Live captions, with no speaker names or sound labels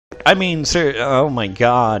I mean, sir, oh my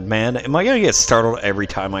god, man. Am I gonna get startled every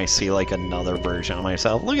time I see, like, another version of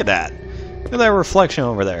myself? Look at that. Look at that reflection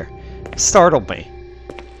over there. It startled me.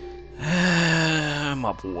 I'm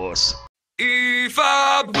a wuss. If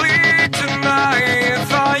I bleed tonight,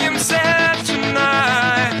 if I am sad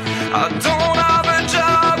tonight, I don't have a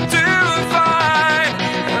job to find.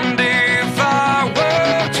 And if I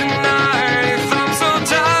work tonight, if I'm so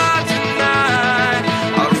tired tonight,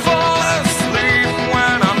 I'll fall asleep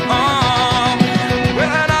when I'm home.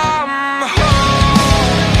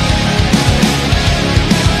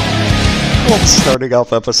 Well, starting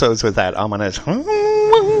off episodes with that ominous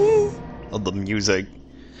of the music.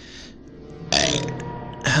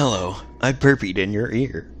 Hello, I burpied in your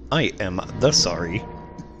ear. I am the sorry.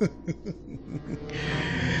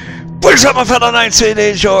 What's up, my fellow Knights? It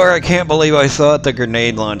is your... I can't believe I thought the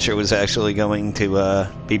grenade launcher was actually going to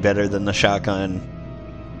be better than the shotgun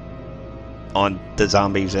on the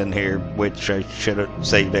zombies in here, which I should have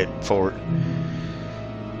saved it for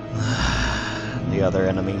the other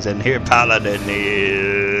enemies in here. Paladin.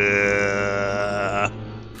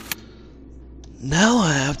 Now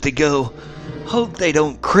I have to go. Hope they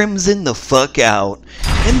don't crimson the fuck out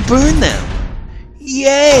and burn them.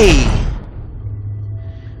 Yay!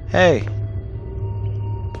 Hey.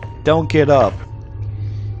 Don't get up.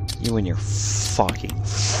 You and your fucking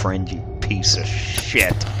friend, you piece of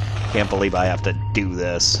shit. Can't believe I have to do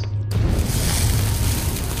this.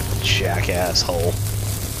 Jackasshole.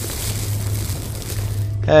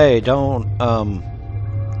 Hey, don't,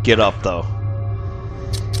 get up though.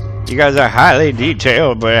 You guys are highly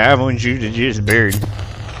detailed, but I want you to just burn.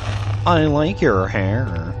 I like your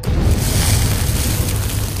hair.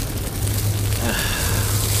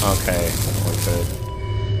 Okay, we're good.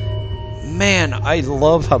 Man, I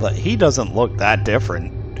love how he doesn't look that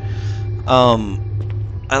different.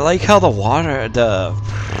 I like how the water, the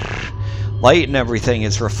light and everything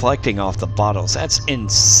is reflecting off the bottles. That's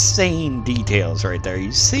insane details right there.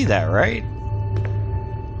 You see that, right?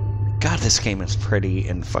 God, this game is pretty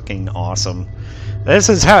and fucking awesome. This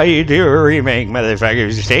is how you do a remake,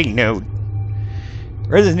 motherfuckers. Take note.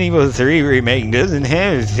 Resident Evil 3 Remake doesn't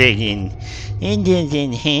have fucking... It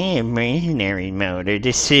doesn't have mercenary mode or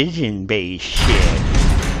decision-based shit.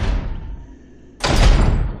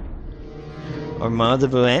 Or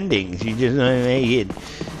multiple endings. You just want to make it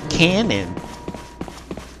canon.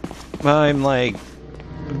 I'm like...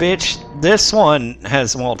 Bitch, this one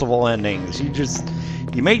has multiple endings.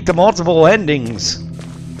 You make the multiple endings,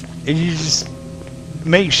 and you just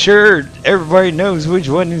make sure everybody knows which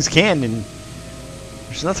one is canon.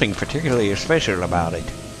 There's nothing particularly special about it.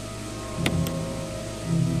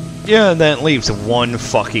 Yeah, and that leaves one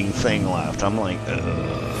fucking thing left. I'm like,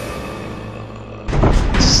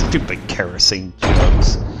 stupid kerosene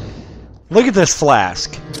jugs. Look at this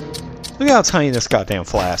flask. Look how tiny this goddamn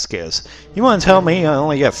flask is. You want to tell me I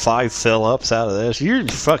only get 5 fill-ups out of this? You're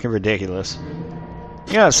fucking ridiculous.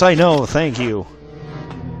 Yes, I know, thank you.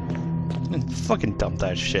 Fucking dump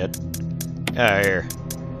that shit. Out of here.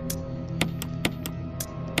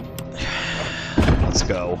 Let's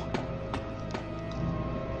go.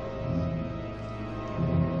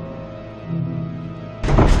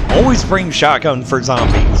 Always bring shotgun for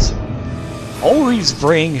zombies. Always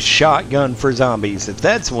bring shotgun for zombies. If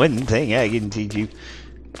that's one thing I can teach you.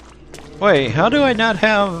 Wait, how do I not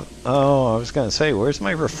have... Oh, I was gonna say, where's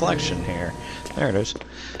my reflection here? There it is.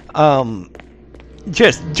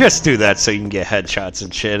 Just do that so you can get headshots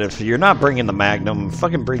and shit. If you're not bringing the Magnum,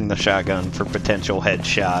 fucking bring the shotgun for potential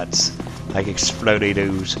headshots. Like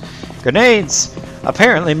explodey-doos. Grenades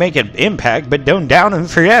apparently make an impact, but don't down them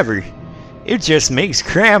forever. It just makes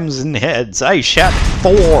crams and heads. I shot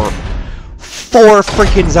 4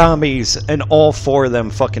 freaking zombies, and all 4 of them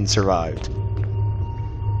fucking survived.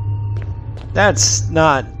 That's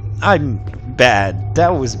not... I'm bad. That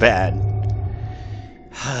was bad.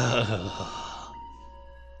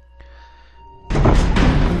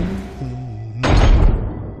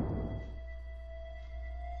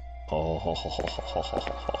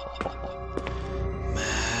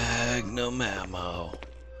 Magnum ammo.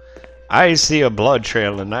 I see a blood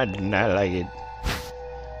trail and I do not like it.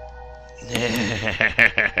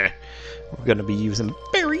 We're gonna be using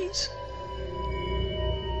berries.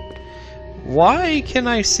 Why can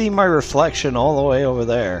I see my reflection all the way over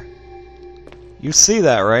there? You see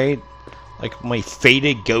that, right? Like my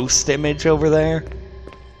faded ghost image over there?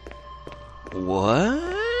 What?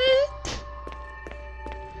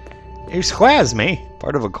 You squaz me.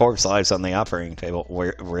 Part of a corpse lies on the operating table.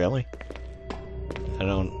 Where, really? I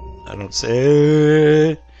don't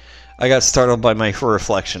see. I got startled by my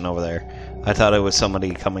reflection over there. I thought it was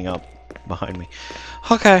somebody coming up behind me.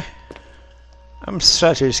 Okay. I'm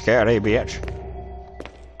such a scaredy bitch.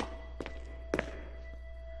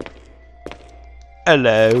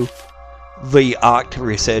 Hello. The Oct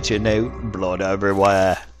researcher note. Blood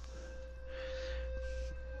everywhere.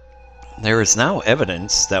 There is now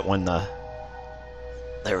evidence that when the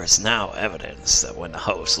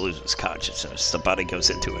host loses consciousness, the body goes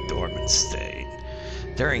into a dormant state.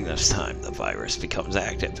 During this time, the virus becomes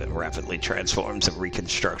active and rapidly transforms and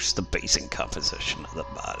reconstructs the basic composition of the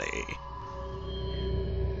body.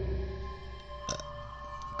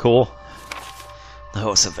 Cool. The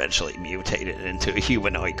host eventually mutated into a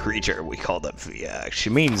humanoid creature. We call them VX. She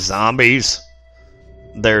means zombies.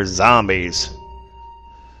 They're zombies.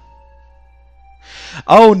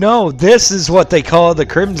 Oh no, this is what they call the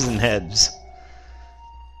Crimson Heads.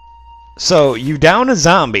 So, you down a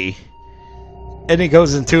zombie, and it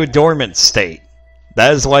goes into a dormant state.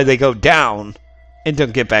 That is why they go down and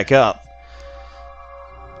don't get back up.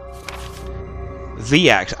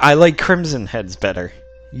 VX. I like Crimson Heads better.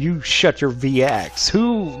 You shut your VX.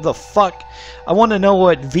 Who the fuck? I want to know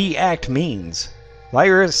what VACT means.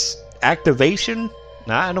 Virus activation?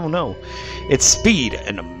 I don't know. Its speed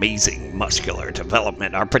and amazing muscular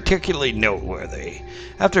development are particularly noteworthy.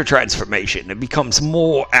 After transformation, it becomes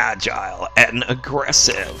more agile and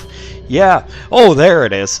aggressive. Yeah. Oh, there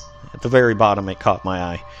it is. At the very bottom, it caught my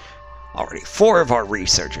eye. Already 4 of our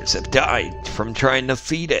researchers have died from trying to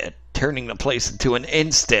feed it, turning the place into an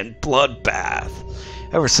instant bloodbath.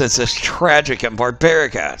 Ever since this tragic and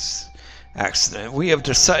barbaric accident, we have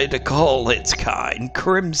decided to call its kind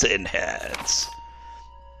Crimson Heads.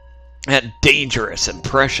 That dangerous and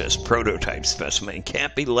precious prototype specimen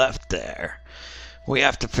can't be left there. We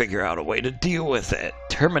have to figure out a way to deal with it.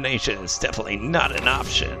 Termination is definitely not an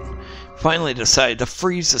option. Finally decided to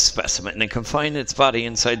freeze the specimen and confine its body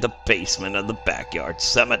inside the basement of the backyard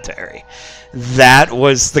cemetery. That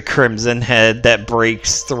was the Crimson Head that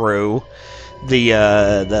breaks through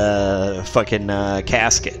the fucking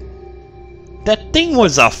casket. That thing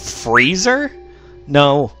was a freezer?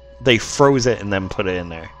 No, they froze it and then put it in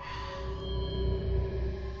there.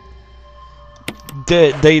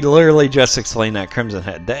 They literally just explained that Crimson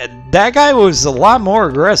Head. That guy was a lot more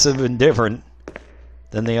aggressive and different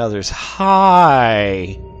than the others.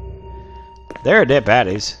 Hi! They're dead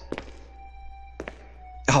baddies.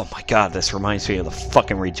 Oh my god, this reminds me of the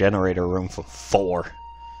fucking regenerator room from 4.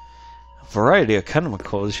 A variety of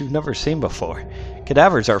chemicals you've never seen before.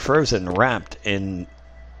 Cadavers are frozen and wrapped in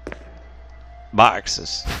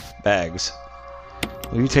bags.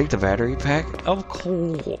 Will you take the battery pack? Of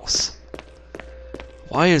course.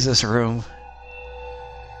 Why is this room?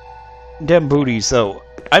 Them booties, though.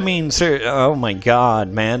 I mean, sir, oh my god,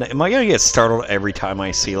 man. Am I gonna get startled every time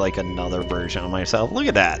I see, like, another version of myself? Look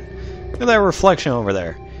at that. Look at that reflection over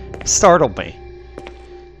there. It startled me.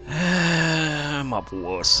 I'm a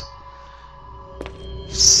wuss.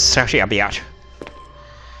 Sashi biatch.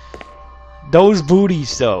 Those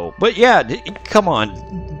booties, though. But yeah, come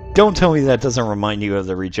on. Don't tell me that doesn't remind you of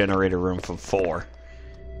the regenerator room from 4.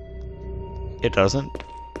 It doesn't?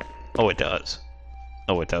 Oh, it does.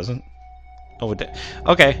 Oh, it doesn't? Oh, it does.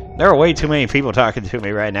 Okay, there are way too many people talking to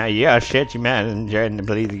me right now. Yeah, shit, you mad and trying to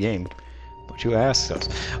believe the game. But you asked us.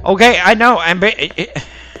 Okay, I know, I'm beep,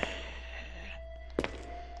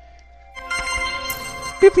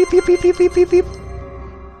 beep, beep, beep, beep, beep, beep, beep.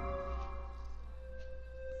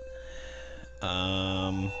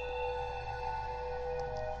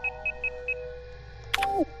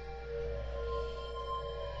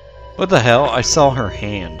 What the hell? I saw her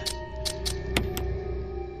hand.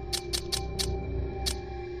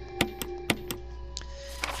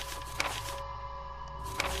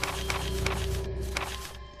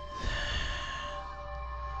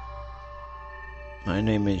 My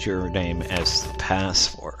name is your name as the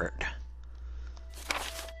password.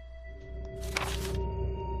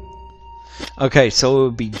 Okay, so it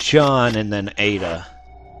would be John and then Ada.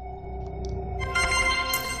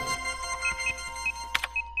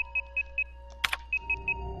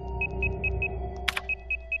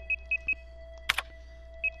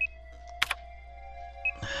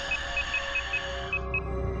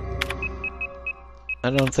 I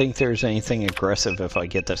don't think there's anything aggressive if I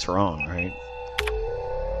get this wrong, right?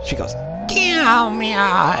 She goes, kill me,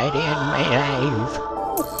 I didn't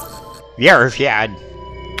believe. Yeah, if you had.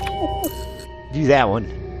 Do that one.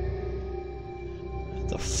 What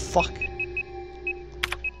the fuck?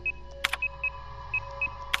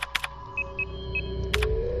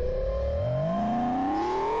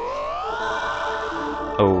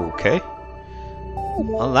 Okay.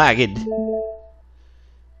 Lagged.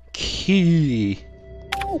 Key.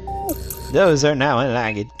 Those are now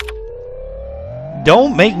lagged.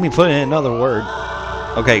 Don't make me put in another word.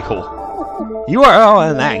 Okay, cool. You are all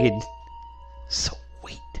unacted.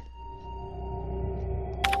 Sweet.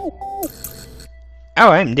 Oh,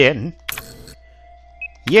 I'm dead.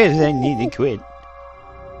 Yes, I need to quit.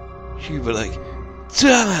 She'd be like,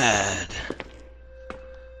 Dad!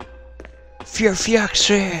 For fuck's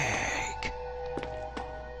sake!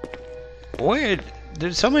 Where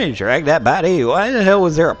did somebody drag that body? Why the hell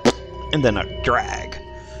was there a and then a drag?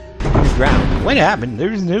 Drowned. What happened?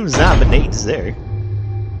 There's no zombie nates there.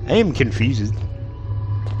 I am confused.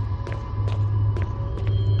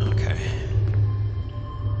 Okay.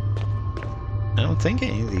 I don't think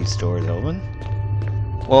any of these doors open.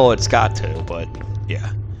 Well, it's got to, but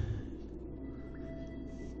yeah.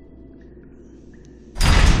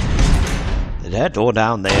 Did that door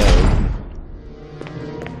down there open?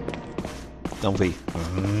 Don't be.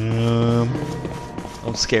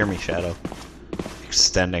 Don't scare me, Shadow.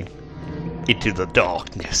 Extending into the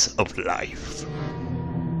darkness of life.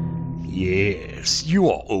 Yes, you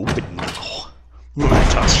are open now.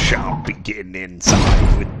 Let us shall begin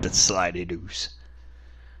inside with the slided ooze.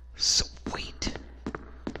 Sweet.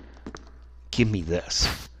 Give me this.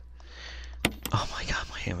 Oh my god,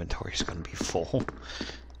 my inventory's gonna be full.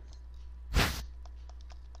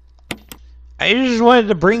 I just wanted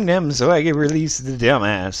to bring them so I could release the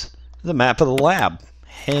dumbass. The map of the lab.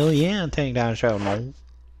 Hell yeah, take down show no.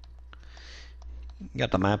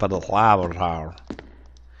 Got the map of the laboratory.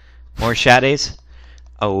 More shaddies?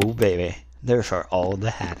 Oh baby, they're for all the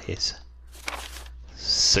hatties.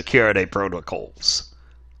 Security protocols.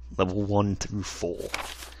 Level 1 through 4.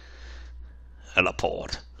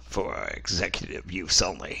 Heliport for executive use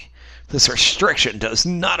only. This restriction does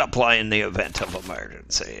not apply in the event of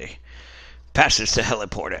emergency. Passage to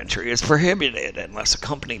heliport entry is prohibited unless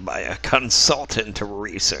accompanied by a consultant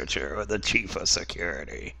researcher or the chief of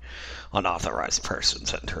security. Unauthorized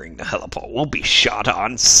persons entering the heliport will be shot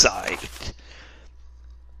on sight.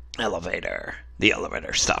 Elevator. The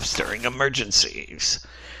elevator stops during emergencies.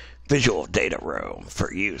 Visual data room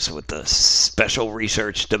for use with the Special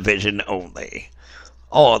Research Division only.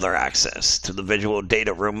 All other access to the visual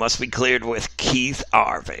data room must be cleared with Keith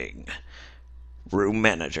Arving, room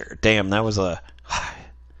manager. Damn, that was a...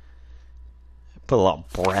 put a lot of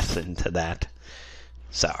breath into that.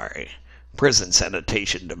 Sorry. Prison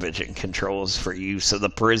Sanitation Division controls for use of the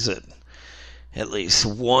prison. At least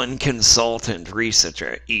one consultant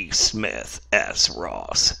researcher, E. Smith, S.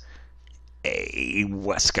 Ross, A.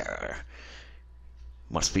 Wesker,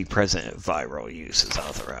 must be present if viral use is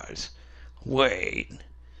authorized. Wait,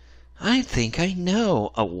 I think I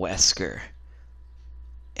know a Wesker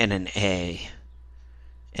and an A.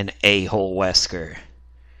 An a-hole Wesker.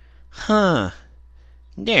 Huh.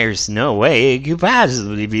 There's no way it could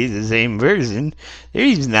possibly be the same person.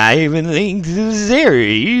 He's not even linked to the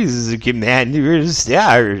series. He's the commander of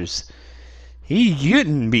stars. He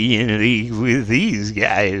couldn't be in a league with these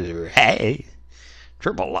guys, right?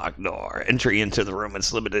 Triple lock door. Entry into the room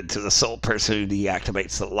is limited to the sole person who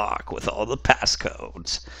deactivates the lock with all the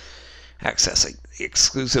passcodes. Accessing the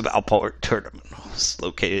exclusive outport terminals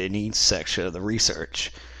located in each section of the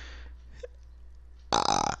research.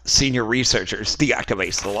 Senior researchers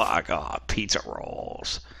deactivates the lock. Pizza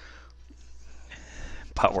rolls.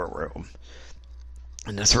 Power room.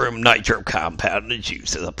 In this room, nitro compound is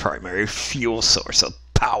used as a primary fuel source of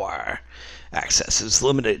power. Access is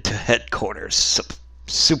limited to headquarters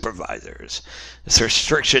supervisors. This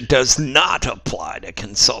restriction does not apply to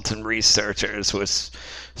consultant researchers with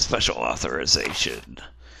special authorization.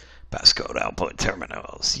 Passcode output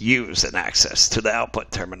terminals. Use and access to the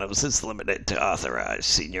output terminals is limited to authorized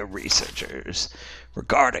senior researchers.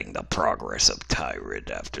 Regarding the progress of Tyrant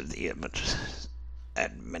after the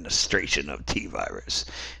administration of T-Virus,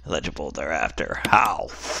 eligible thereafter. How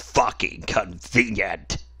fucking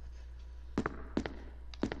convenient!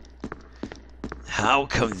 How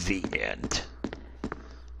convenient.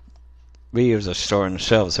 Videos are stored on the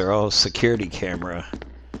shelves. They're all security camera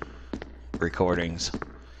recordings.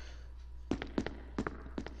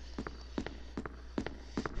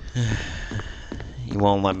 You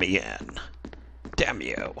won't let me in. Damn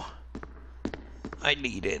you. I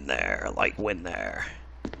need in there, like when there.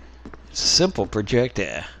 It's a simple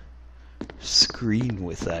projector. Screen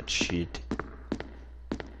with that shit.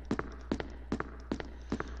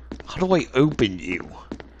 How do I open you?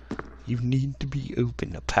 You need to be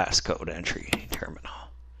open to passcode entry terminal.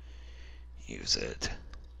 Use it.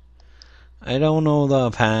 I don't know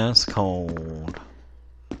the passcode.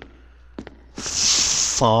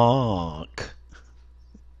 Fuck.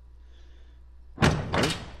 I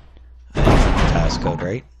know the passcode,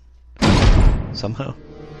 right? Somehow.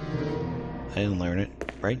 I didn't learn it,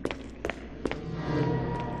 right?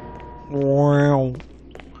 Wow.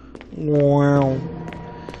 Wow.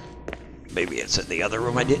 Maybe it's in the other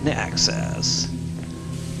room I didn't access.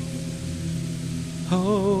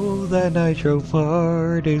 Oh, that nitro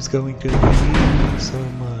fart is going to be so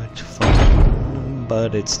much fun,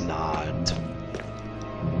 but it's not.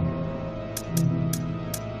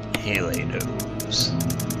 Helios.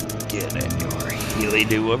 Get in your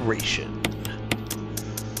Helido ration.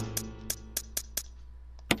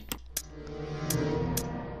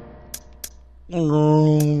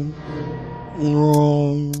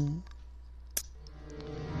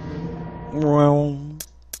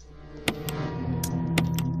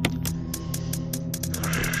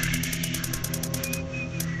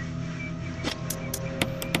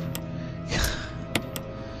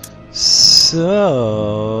 So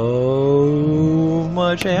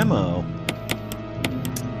much ammo.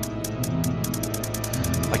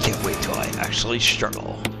 I can't wait till I actually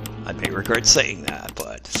struggle. I may regret saying that,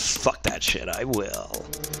 but fuck that shit, I will.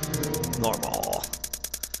 Normal.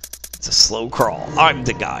 It's a slow crawl. I'm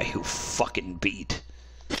the guy who fucking beat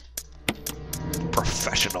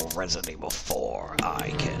professional Resident Evil 4. I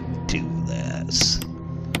can do this.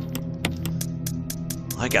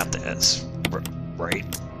 I got this. Right?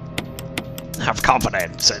 Have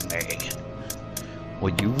confidence in me.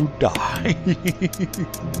 Will you die?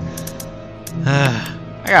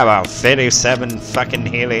 I got about 57 fucking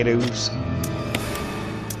Helios.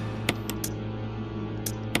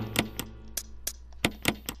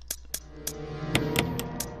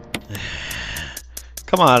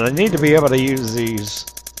 Come on, I need to be able to use these.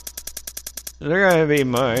 They're gonna be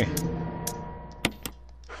my...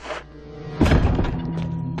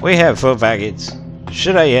 We have full packets.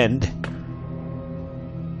 Should I end?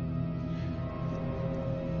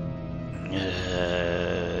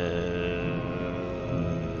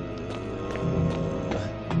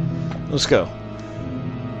 Let's go.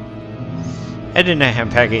 I didn't have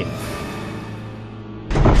packet.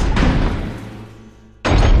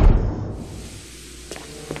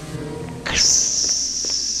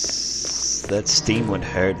 That steam would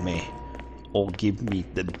hurt me, or give me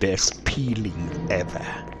the best peeling ever.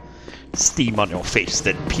 Steam on your face,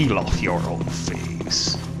 then peel off your own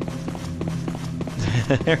face.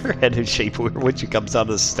 Her head is shaped weird when she comes down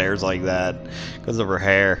the stairs like that, because of her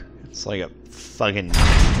hair. It's like a fucking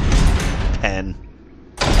pen.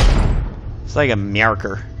 It's like a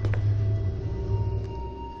marker.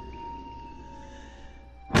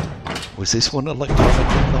 Was this one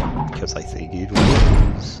electronic? Because I think it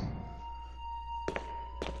was.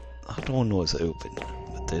 That one was open,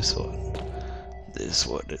 but this one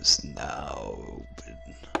is now open.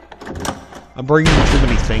 I'm bringing too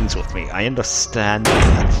many things with me. I understand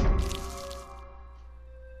that.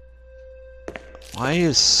 Why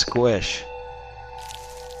is Squish?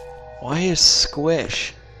 Why is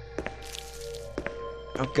Squish?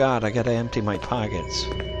 Oh god, I gotta empty my pockets.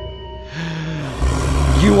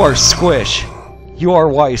 You are Squish. You are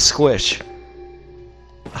why Squish.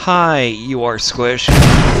 Hi, you are Squish.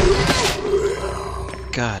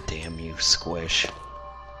 God damn you, Squish.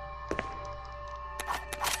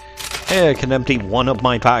 Hey, I can empty one of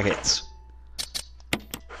my pockets.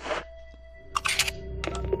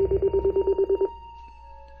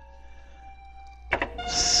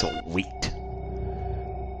 Sweet.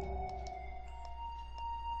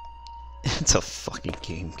 It's a fucking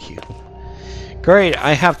GameCube. Great,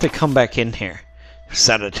 I have to come back in here.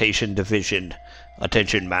 Sanitation Division.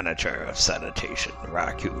 Attention Manager of Sanitation.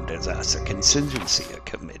 Raccoon Disaster Contingency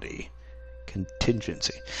Committee.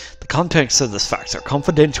 Contingency. The contents of this fax are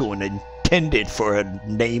confidential and intended for a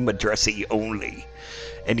name addressee only.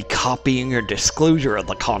 Any copying or disclosure of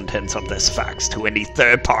the contents of this fax to any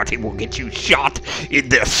third party will get you shot in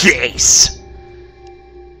the face.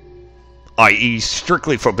 I.e.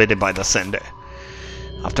 strictly forbidden by the sender.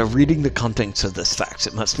 After reading the contents of this fax,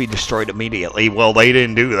 it must be destroyed immediately. Well, they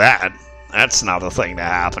didn't do that. That's not a thing that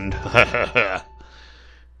happened.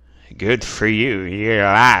 Good for you, you're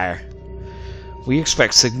a liar. We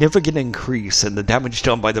expect significant increase in the damage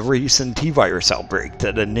done by the recent T-virus outbreak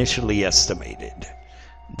than initially estimated.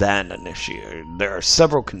 There are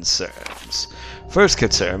several concerns. First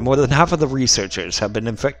concern, more than half of the researchers have been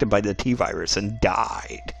infected by the T-virus and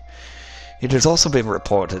died. It has also been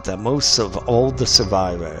reported that most of all the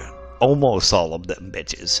survivors, almost all of them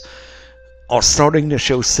bitches, are starting to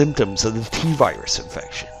show symptoms of the T-virus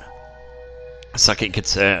infection. Second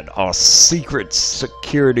concern, our secret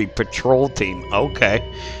security patrol team, okay,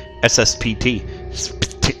 SSPT,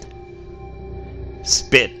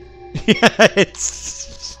 spit, yeah,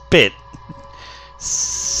 it's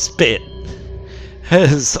spit,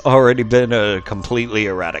 has already been completely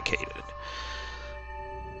eradicated.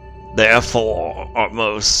 Therefore, our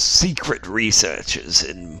most secret research is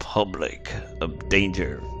in public of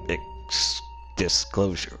danger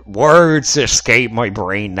disclosure. Words escape my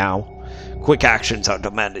brain now. Quick actions are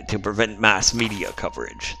demanded to prevent mass media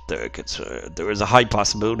coverage. There is a high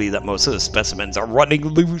possibility that most of the specimens are running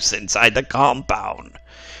loose inside the compound.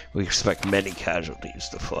 We expect many casualties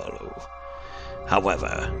to follow.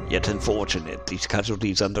 However, yet unfortunate, these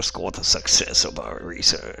casualties underscore the success of our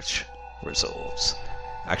research results.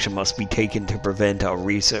 Action must be taken to prevent our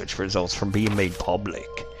research results from being made public.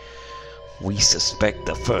 We suspect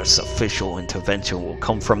the first official intervention will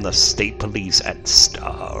come from the state police and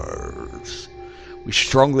STARS. We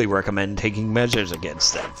strongly recommend taking measures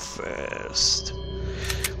against them first.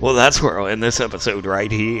 Well, that's where I'll end this episode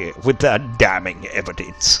right here, with that damning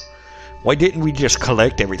evidence. Why didn't we just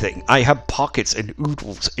collect everything? I have pockets and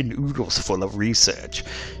oodles full of research.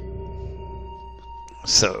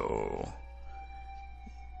 So,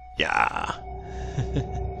 yeah.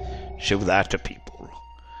 Show that to people.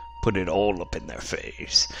 Put it all up in their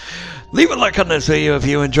face. Leave a like on this video if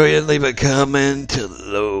you enjoy it. Leave a comment.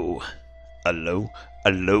 Aloha.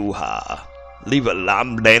 Leave a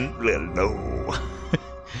lambent below.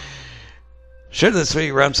 Share this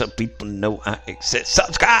video around so people know I exist.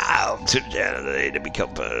 Subscribe to the channel to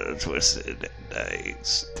become a Twisted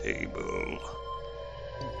Dice Table.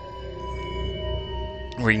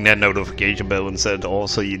 Ring that notification bell and set it all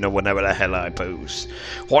so you know whenever the hell I post.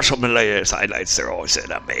 Watch some of the latest highlights, they're always said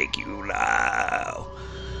to make you laugh.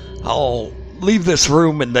 I'll leave this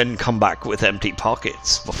room and then come back with empty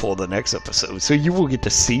pockets before the next episode, so you will get to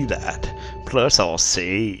see that. Plus I'll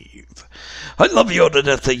save. I love you all to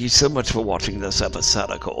death. Thank you so much for watching this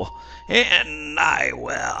episodical. And I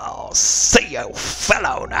will see you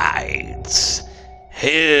fellow knights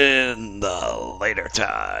in the later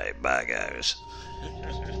time. Bye guys.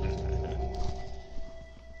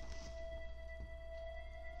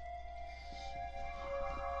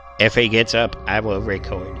 If he gets up, I will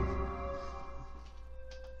record.